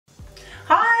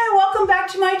back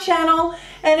to my channel,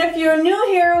 and if you're new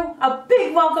here, a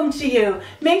big welcome to you.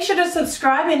 Make sure to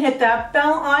subscribe and hit that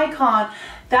bell icon.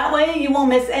 That way you won't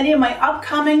miss any of my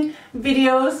upcoming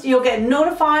videos. You'll get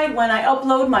notified when I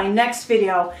upload my next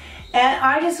video. And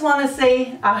I just want to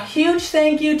say a huge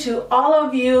thank you to all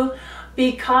of you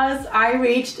because I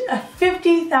reached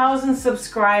 50,000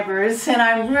 subscribers, and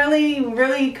I'm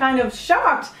really kind of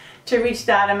shocked to reach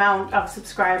that amount of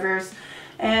subscribers.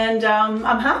 And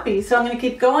I'm happy, so I'm going to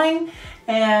keep going,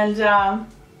 and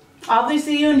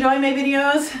obviously you enjoy my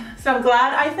videos, so I'm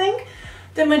glad. I think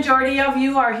the majority of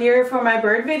you are here for my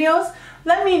bird videos.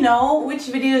 Let me know which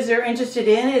videos you're interested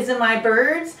in. Is it my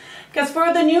birds? Because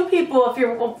for the new people, if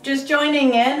you're just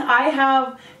joining in, I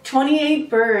have 28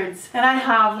 birds, and I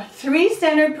have 3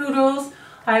 standard poodles,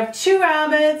 I have 2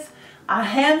 rabbits, a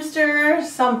hamster,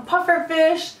 some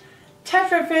pufferfish,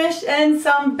 tetrafish, and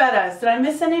some bettas. Did I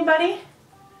miss anybody?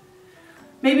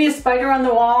 Maybe a spider on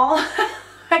the wall.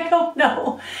 I don't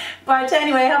know. But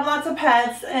anyway, I have lots of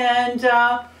pets, and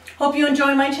hope you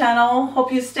enjoy my channel.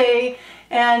 Hope you stay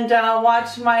and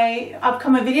watch my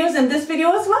upcoming videos and this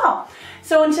video as well.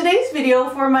 So in today's video,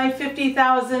 for my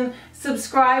 50,000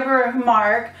 subscriber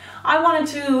mark, I wanted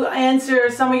to answer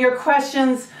some of your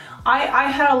questions. I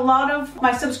had a lot of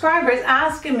my subscribers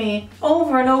asking me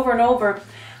over and over,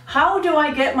 how do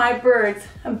I get my birds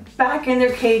back in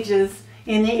their cages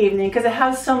in the evening? Because I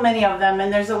have so many of them,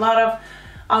 and there's a lot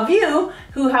of you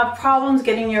who have problems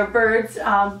getting your birds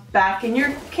back in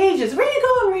your cages. Where are you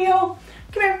going, Rio?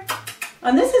 Come here.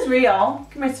 And this is Rio.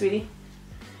 Come here, sweetie.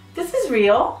 This is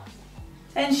Rio.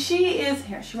 And she is,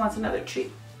 here, she wants another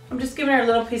treat. I'm just giving her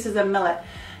little pieces of millet.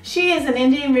 She is an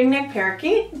Indian ringneck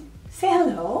parakeet. Say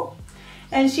hello.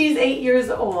 And she's 8 years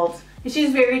old. And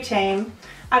she's very tame.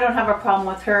 I don't have a problem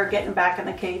with her getting back in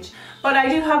the cage. But I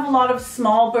do have a lot of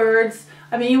small birds.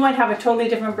 I mean, you might have a totally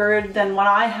different bird than what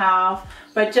I have.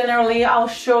 But generally, I'll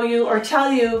show you or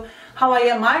tell you how I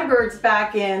get my birds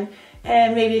back in.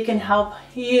 And maybe it can help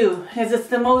you. Because it's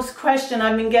the most question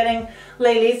I've been getting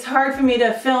lately. It's hard for me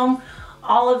to film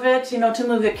all of it, you know, to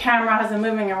move the camera as I'm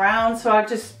moving around. So I'll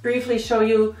just briefly show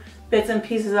you bits and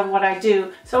pieces of what I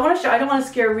do. So I want to show, I don't want to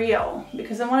scare Rio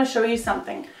because I want to show you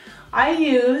something. I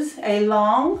use a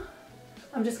long,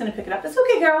 I'm just going to pick it up. It's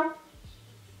okay, girl.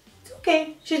 It's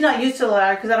okay. She's not used to the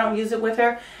ladder because I don't use it with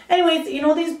her. Anyways, you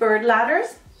know these bird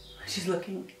ladders? She's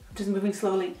looking, I'm just moving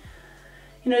slowly.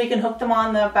 You know, you can hook them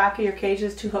on the back of your cage.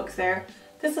 There's 2 hooks there.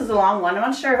 This is a long one. I'm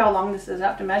not sure how long this is. I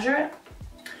have to measure it.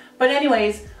 But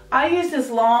anyways, I use this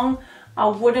long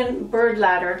wooden bird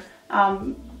ladder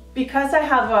because I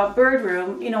have a bird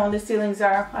room, you know, and the ceilings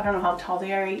are, I don't know how tall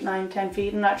they are, 8, 9, 10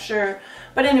 feet, I'm not sure.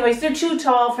 But anyways, they're too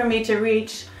tall for me to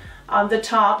reach the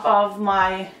top of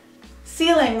my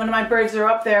ceiling when my birds are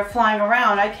up there flying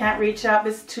around. I can't reach up,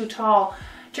 it's too tall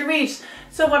to reach.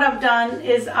 So what I've done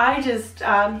is I just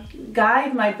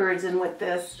guide my birds in with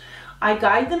this. I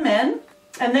guide them in.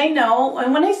 And they know,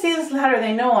 and when they see this ladder,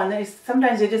 they know, and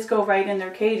sometimes they just go right in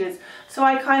their cages. So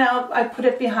I put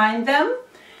it behind them,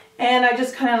 and I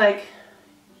just kind of like,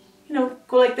 you know,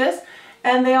 go like this,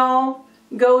 and they all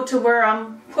go to where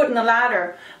I'm putting the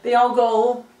ladder. They all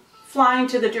go flying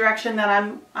to the direction that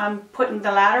I'm putting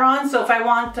the ladder on. So if I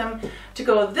want them to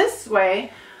go this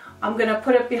way, I'm going to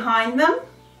put it behind them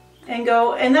and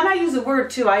go, and then I use a word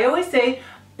too. I always say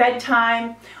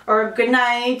bedtime or good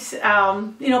night.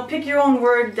 You know, pick your own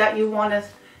word that you want to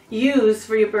use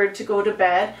for your bird to go to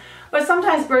bed. But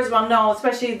sometimes birds will know,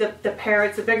 especially the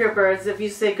parrots, the bigger birds, if you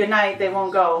say good night, they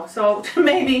won't go. So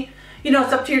maybe, you know,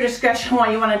 it's up to your discretion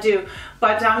what you want to do.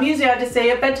 But usually I just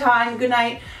say at bedtime, good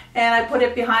night, and I put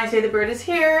it behind, say the bird is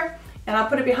here, and I'll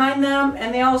put it behind them,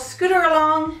 and they all scooter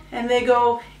along, and they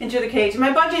go into the cage.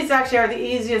 My budgies actually are the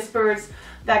easiest birds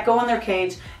that go in their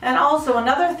cage. And also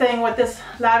another thing what this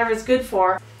ladder is good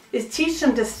for is teach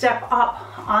them to step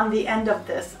up on the end of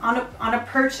this, on a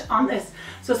perch on this.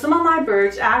 So some of my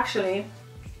birds actually,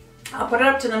 I'll put it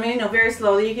up to them, you know, very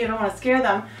slowly, you don't want to scare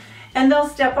them, and they'll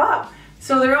step up.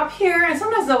 So they're up here, and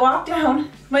sometimes they'll walk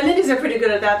down. My Lindies are pretty good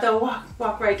at that. They'll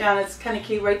walk right down. It's kind of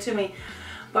cute, right to me.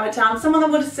 But some of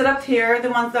them will just sit up here,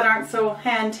 the ones that aren't so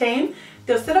hand tame.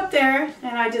 They'll sit up there,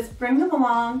 and I just bring them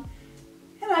along,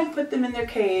 and I put them in their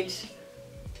cage.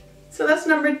 So that's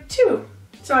number 2.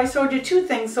 So I showed you 2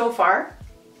 things so far.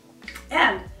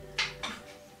 And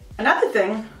another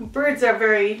thing, birds are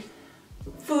very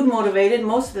food motivated,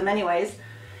 most of them anyways.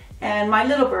 And my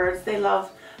little birds, they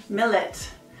love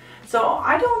millet. So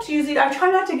I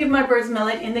try not to give my birds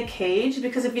millet in the cage,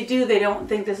 because if you do, they don't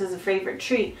think this is a favorite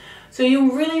treat. So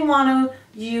you really want to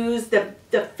use the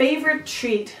favorite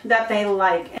treat that they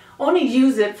like. only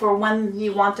use it for when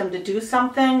you want them to do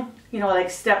something, you know, like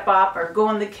step up or go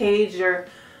in the cage or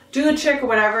do a trick or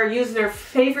whatever. Use their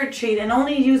favorite treat and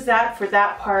only use that for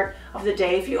that part of the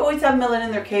day. If you always have millet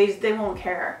in their cage, they won't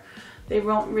care. They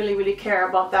won't really care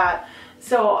about that.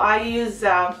 So I use,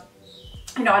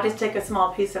 you know, I just take a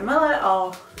small piece of millet.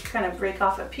 I'll kind of break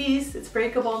off a piece. It's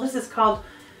breakable. This is called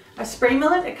a spray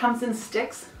millet. It comes in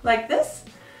sticks like this.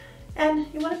 And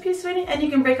you want a piece, sweetie? And you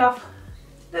can break off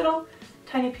little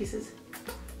tiny pieces.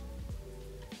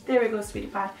 There we go, sweetie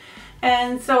pie.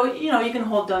 And so, you know, you can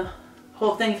hold the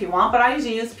whole thing if you want, but I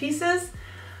usually use pieces.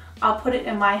 I'll put it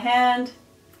in my hand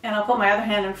and I'll put my other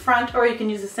hand in front, or you can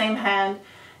use the same hand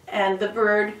and the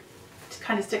bird, to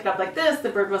kind of stick it up like this, the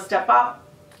bird will step up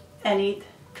and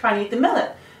try and eat the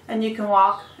millet, and you can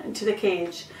walk into the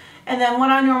cage. And then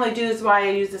what I normally do is why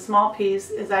I use the small piece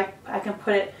is I can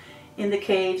put it in the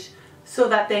cage so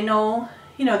that they know,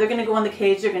 you know, they're going to go in the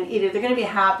cage, they're going to eat it, they're going to be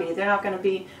happy, they're not going to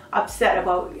be upset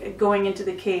about going into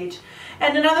the cage.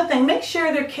 And another thing, make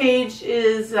sure their cage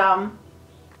is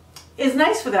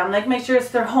nice for them. Like, make sure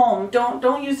it's their home.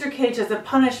 Don't use their cage as a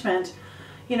punishment.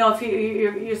 You know, if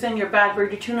you're sending your bad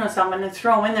bird, your tuna or something, and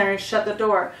throw them in there and shut the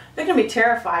door, they're going to be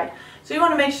terrified. So you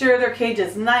want to make sure their cage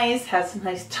is nice, has some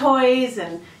nice toys,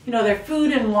 and you know, their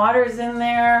food and water is in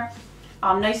there,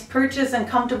 nice perches and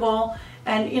comfortable.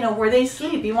 And you know, where they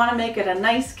sleep, you want to make it a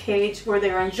nice cage where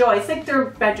they enjoy. It's like their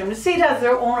bedroom. The seed has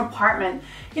their own apartment.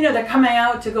 You know, they're coming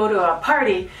out to go to a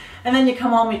party, and then you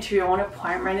come home to your own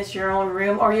apartment. It's your own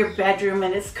room or your bedroom,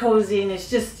 and it's cozy, and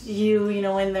it's just you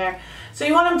know, in there. So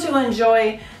you want them to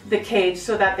enjoy the cage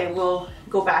so that they will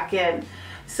go back in.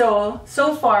 So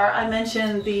far I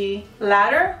mentioned the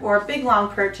ladder or a big long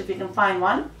perch if you can find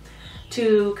one,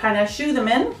 to kind of shoo them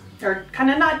in, or kind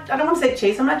of not, I don't want to say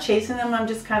chase, I'm not chasing them, I'm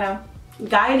just kind of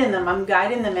guiding them. I'm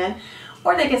guiding them in,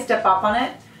 or they can step up on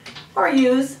it, or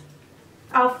use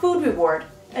a food reward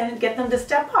and get them to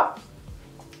step up.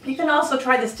 You can also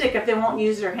try the stick. If they won't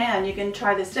use their hand, you can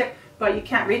try the stick, but you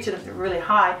can't reach it if they're really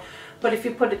high. But if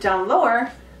you put it down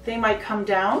lower, they might come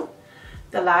down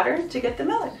the ladder to get the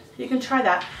millet. You can try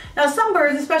that. Now some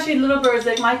birds, especially little birds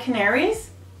like my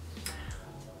canaries,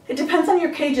 it depends on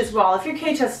your cage as well. If your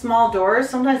cage has small doors,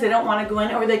 sometimes they don't want to go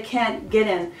in or they can't get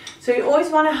in. So you always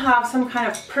want to have some kind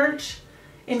of perch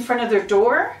in front of their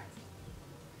door.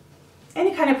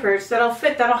 Any kind of perch that'll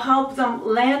fit, that'll help them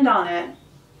land on it.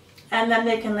 And then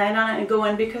they can land on it and go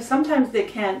in, because sometimes they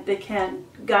can't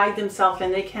guide themselves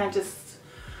in. They can't just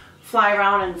fly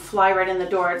around and fly right in the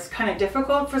door. It's kind of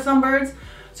difficult for some birds.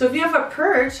 So if you have a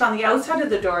perch on the outside of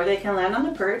the door, they can land on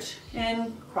the perch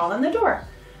and crawl in the door.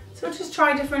 So just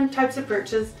try different types of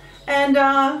perches. And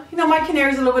you know, my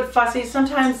canaries are a little bit fussy.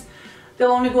 Sometimes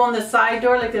they'll only go on the side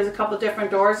door, like there's a couple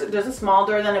different doors. There's a small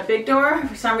door, then a big door.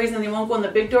 For some reason they won't go in the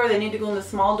big door, they need to go in the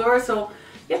small door. So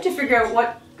you have to figure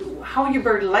out how your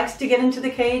bird likes to get into the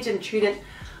cage and treat it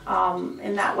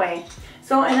in that way.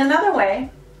 So in another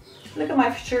way, look at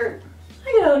my shirt.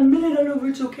 I got a minute on over,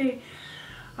 it's okay.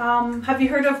 Have you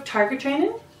heard of target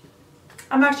training?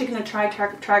 I'm actually going to try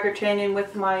target training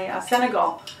with my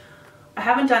Senegal. I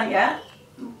haven't done it yet,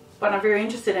 but I'm very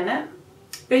interested in it.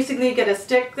 Basically, you get a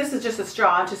stick. This is just a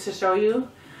straw, just to show you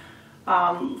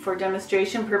for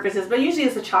demonstration purposes. But usually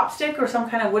it's a chopstick or some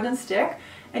kind of wooden stick.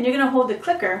 And you're going to hold the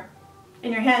clicker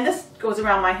in your hand. This goes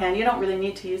around my hand. You don't really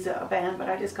need to use a band, but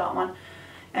I just got one.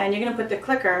 And you're going to put the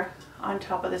clicker on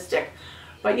top of the stick.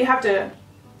 But you have to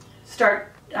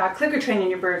start clicker training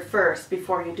your bird first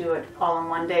before you do it all in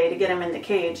one day to get them in the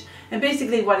cage. And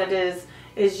basically what it is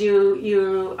you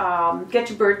get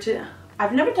your bird to,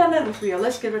 I've never done that with you,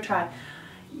 let's give it a try.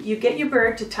 You get your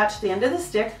bird to touch the end of the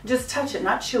stick, just touch it,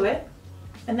 not chew it,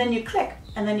 and then you click,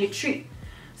 and then you treat.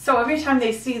 So every time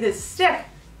they see this stick,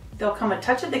 they'll come and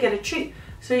touch it, they get a treat.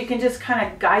 So you can just kind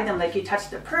of guide them, like you touch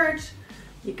the perch,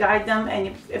 you guide them,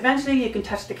 and eventually you can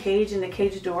touch the cage and the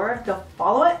cage door. They'll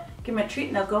follow it, give them a treat,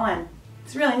 and they'll go in.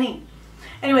 It's really neat.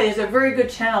 Anyway, there's a very good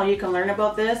channel you can learn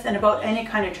about this and about any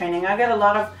kind of training. I got a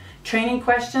lot of training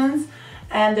questions,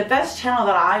 and the best channel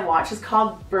that I watch is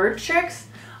called Bird Tricks.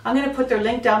 I'm going to put their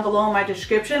link down below in my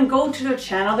description. Go to their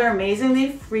channel. They're amazing. They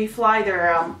free fly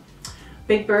their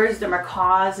big birds, their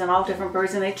macaws and all different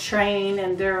birds, and they train,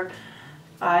 and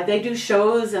they do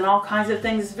shows and all kinds of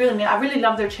things. It's really neat. I really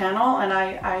love their channel, and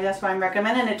that's why I'm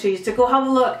recommending it to you. So go have a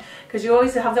look, because you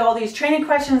always have all these training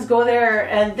questions. Go there,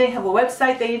 and they have a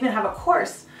website. They even have a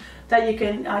course that you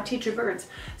can teach your birds.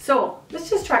 So let's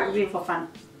just try it with beautiful fun.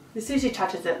 Let's see if she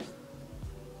touches it.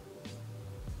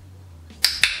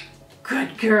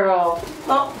 Good girl.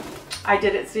 Oh, I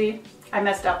did it. See, I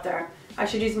messed up there. I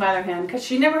should use my other hand because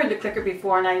she never heard the clicker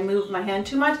before and I moved my hand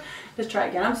too much. Let's try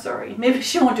again. I'm sorry. Maybe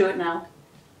she won't do it now.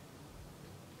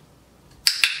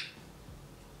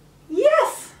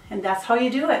 Yes! And that's how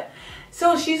you do it.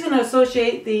 So she's going to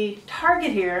associate the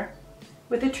target here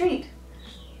with a treat.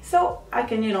 So I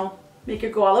can, you know, make her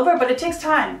go all over, but it takes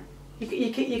time.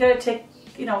 You got to take,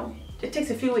 you know, it takes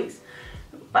a few weeks.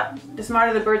 But the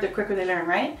smarter the bird, the quicker they learn,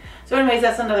 right? So anyways,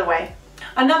 that's another way.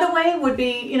 Another way would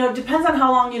be, you know, depends on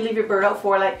how long you leave your bird out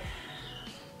for. Like,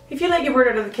 if you let your bird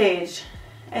out of the cage,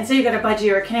 and say you got a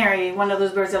budgie or a canary, one of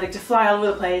those birds that like to fly all over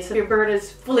the place, if your bird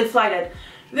is fully flighted,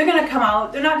 they're going to come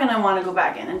out, they're not going to want to go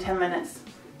back in 10 minutes.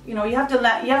 You know, you have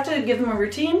to give them a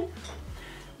routine.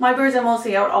 My birds are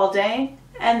mostly out all day,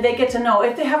 and they get to know,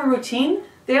 if they have a routine,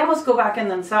 they almost go back in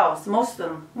themselves, most of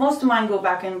them. Most of mine go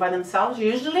back in by themselves,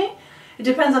 usually. It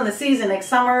depends on the season. Like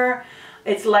summer,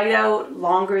 it's light out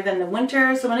longer than the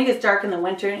winter. So when it gets dark in the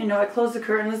winter, you know, I close the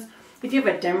curtains. If you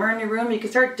have a dimmer in your room, you can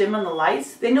start dimming the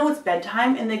lights. They know it's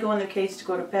bedtime and they go in their cage to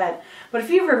go to bed. But if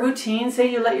you have a routine,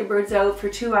 say you let your birds out for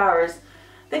 2 hours,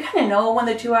 they kind of know when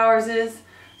the 2 hours is.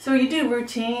 So you do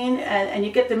routine and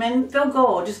you get them in, they'll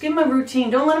go. Just give them a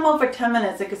routine. Don't let them out for 10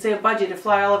 minutes, like say a budgie, to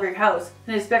fly all over your house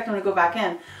and expect them to go back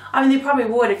in. I mean, they probably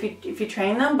would if you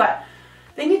train them, but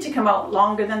they need to come out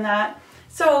longer than that.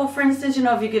 So for instance, you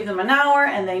know, if you give them an hour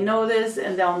and they know this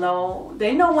and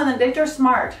they know when they're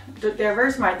smart. They're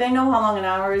very smart. They know how long an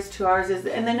hour is, 2 hours is,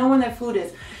 and they know when their food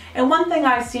is. And one thing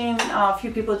I've seen a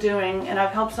few people doing, and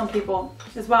I've helped some people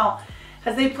as well,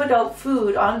 as they put out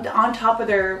food on top of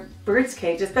their bird's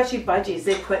cage, especially budgies.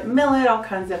 They put millet, all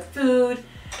kinds of food,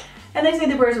 and they say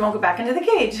the birds won't go back into the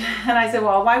cage. And I said,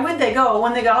 well, why would they go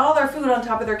when they got all their food on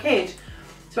top of their cage?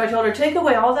 So I told her, take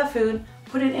away all that food,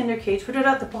 put it in their cage, put it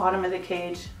at the bottom of the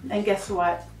cage, and guess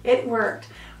what? It worked.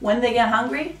 When they get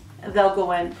hungry, they'll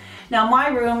go in. Now my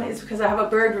room is, because I have a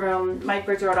bird room, my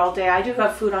birds are out all day, I do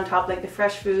have food on top, like the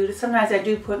fresh food. Sometimes I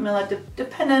do put millet,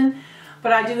 depending,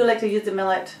 but I do like to use the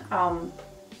millet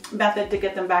method to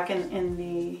get them back in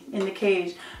the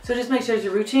cage. So just make sure it's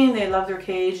a routine. They love their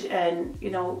cage, and you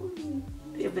know,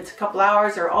 if it's a couple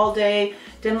hours or all day,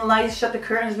 dim the lights, shut the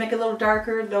curtains, make it a little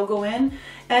darker, they'll go in.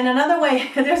 And another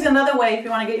way, there's another way if you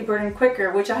want to get your bird in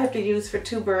quicker, which I have to use for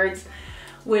 2 birds,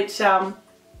 which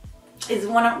is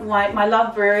one of my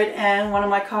lovebird and one of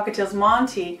my cockatiels,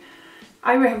 Monty.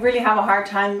 I really have a hard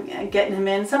time getting him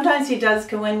in. Sometimes he does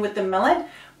go in with the millet,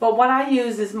 but what I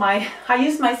use is I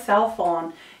use my cell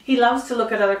phone. He loves to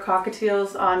look at other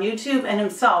cockatiels on YouTube and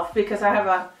himself, because I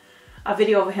have a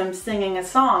video of him singing a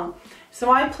song. So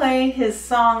I play his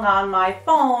song on my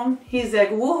phone. He's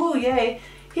like, woohoo, yay.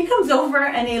 He comes over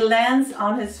and he lands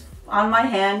on my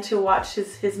hand to watch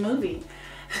his movie.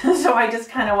 So I just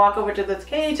kind of walk over to this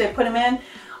cage, I put him in,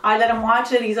 I let him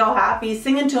watch it, he's all happy, he's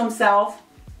singing to himself,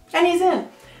 and he's in.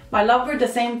 My lovebird, the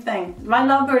same thing. My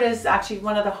lovebird is actually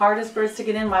one of the hardest birds to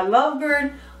get in. My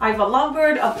lovebird, I have a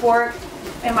lovebird, a fork,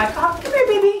 and my come here,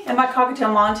 baby, and my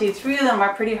cockatiel Monty. 3 of them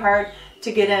are pretty hard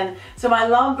to get in. So my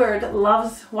lovebird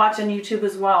loves watching YouTube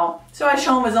as well. So I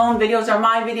show him his own videos or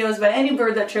my videos, but any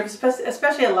bird that trips,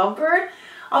 especially a lovebird,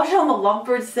 I'll show him a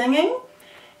lovebird singing,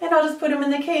 and I'll just put him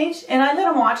in the cage, and I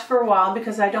let him watch for a while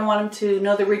because I don't want him to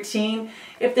know the routine.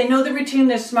 If they know the routine,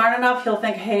 they're smart enough, he'll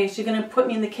think, hey, she's going to put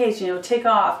me in the cage, you know, take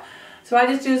off. So I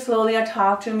just do it slowly. I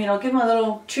talk to him, you know, give him a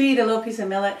little treat, a little piece of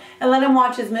millet, and let him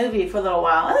watch his movie for a little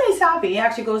while. And then he's happy. He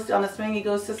actually goes on the swing, he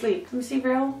goes to sleep. Let me see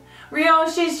Rio. Rio,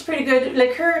 she's pretty good.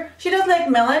 Like she does like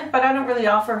millet, but I don't really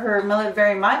offer her millet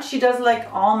very much. She does like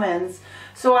almonds.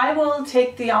 So I will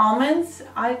take the almonds.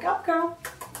 Up, girl.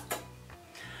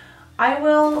 I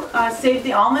will save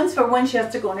the almonds for when she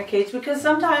has to go in her cage, because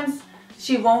sometimes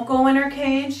she won't go in her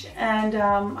cage, and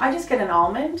I just get an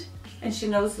almond and she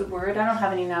knows the word. I don't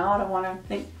have any now. I don't want to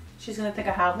think she's going to think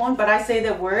I have one, but I say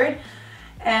the word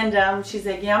and she's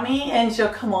like, yummy, and she'll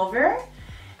come over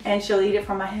and she'll eat it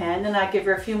from my hand, and I give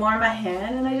her a few more in my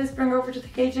hand, and I just bring her over to the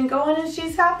cage and go in, and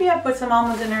she's happy. I put some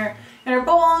almonds in her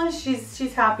bowl, and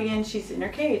she's happy, and she's in her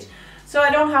cage. So I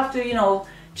don't have to, you know,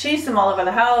 chase them all over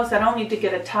the house. I don't need to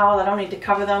get a towel. I don't need to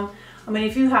cover them. I mean,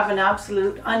 if you have an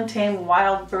absolute untamed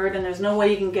wild bird and there's no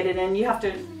way you can get it in, you have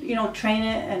to, you know, train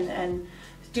it and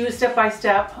do it step by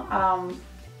step.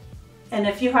 And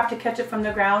if you have to catch it from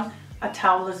the ground, a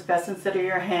towel is best instead of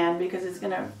your hand, because it's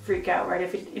going to freak out, right,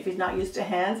 if he's not used to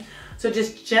hands. So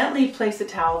just gently place a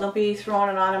towel. Don't be throwing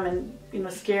it on him and, you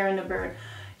know, scaring the bird.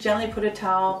 Gently put a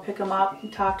towel, pick them up,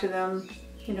 talk to them,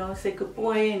 you know, say good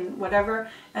boy and whatever,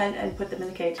 and put them in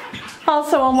the cage.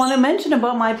 Also, I want to mention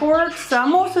about my borks.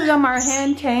 Most of them are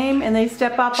hand tame and they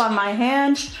step up on my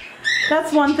hand.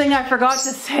 That's one thing I forgot to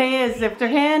say, is if they're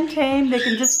hand tame, they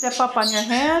can just step up on your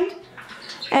hand.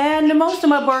 And most of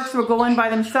my birds will go in by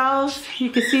themselves. You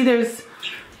can see there's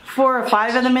 4 or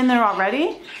 5 of them in there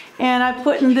already. And I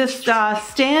put in this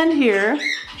stand here,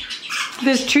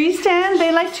 this tree stand.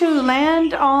 They like to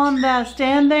land on the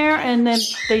stand there and then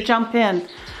they jump in.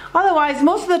 Otherwise,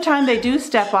 most of the time they do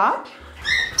step up.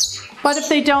 But if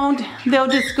they don't, they'll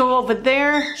just go over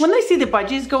there. When they see the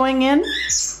budgies going in,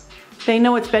 they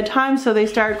know it's bedtime, so they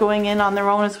start going in on their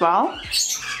own as well.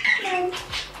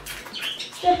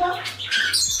 Step up.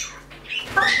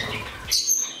 Up.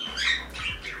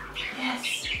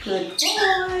 Yes, good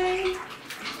boy.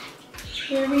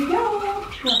 Here we go.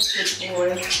 That's good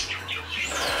boy.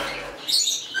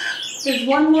 There's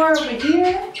one more over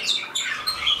here.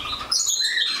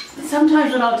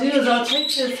 Sometimes what I'll do is I'll take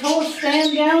this whole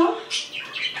stand down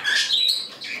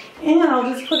and I'll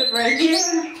just put it right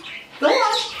here. Go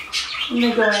on. And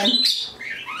then go in.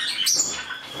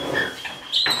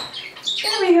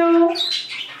 There we go.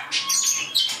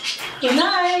 Good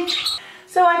night.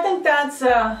 So I think that's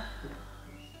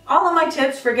all of my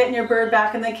tips for getting your bird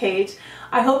back in the cage.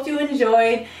 I hope you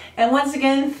enjoyed. And once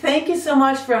again, thank you so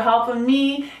much for helping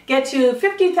me get to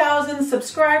 50,000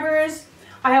 subscribers.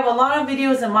 I have a lot of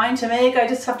videos in mind to make. I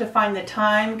just have to find the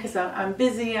time because I'm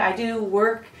busy. I do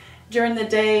work during the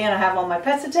day and I have all my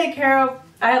pets to take care of.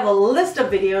 I have a list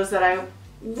of videos that I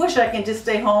wish I can just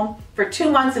stay home for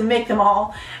 2 months and make them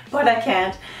all, but I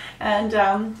can't. And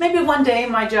maybe one day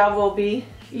my job will be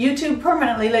YouTube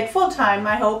permanently, like full-time,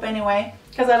 I hope anyway,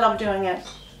 because I love doing it.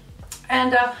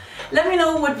 And let me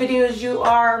know what videos you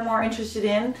are more interested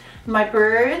in. My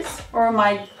birds, or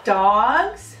my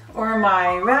dogs, or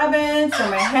my rabbits, or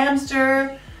my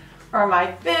hamster, or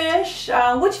my fish.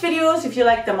 Which videos, if you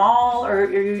like them all, or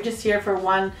you're just here for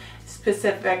one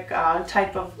specific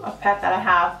type of pet that I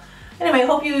have. Anyway, I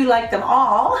hope you like them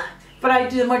all, but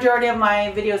the majority of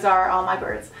my videos are all my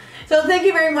birds. So thank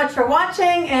you very much for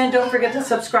watching, and don't forget to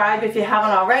subscribe if you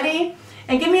haven't already.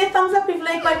 And give me a thumbs up if you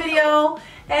like my video,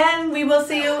 and we will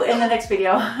see you in the next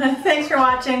video. Thanks for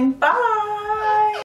watching. Bye!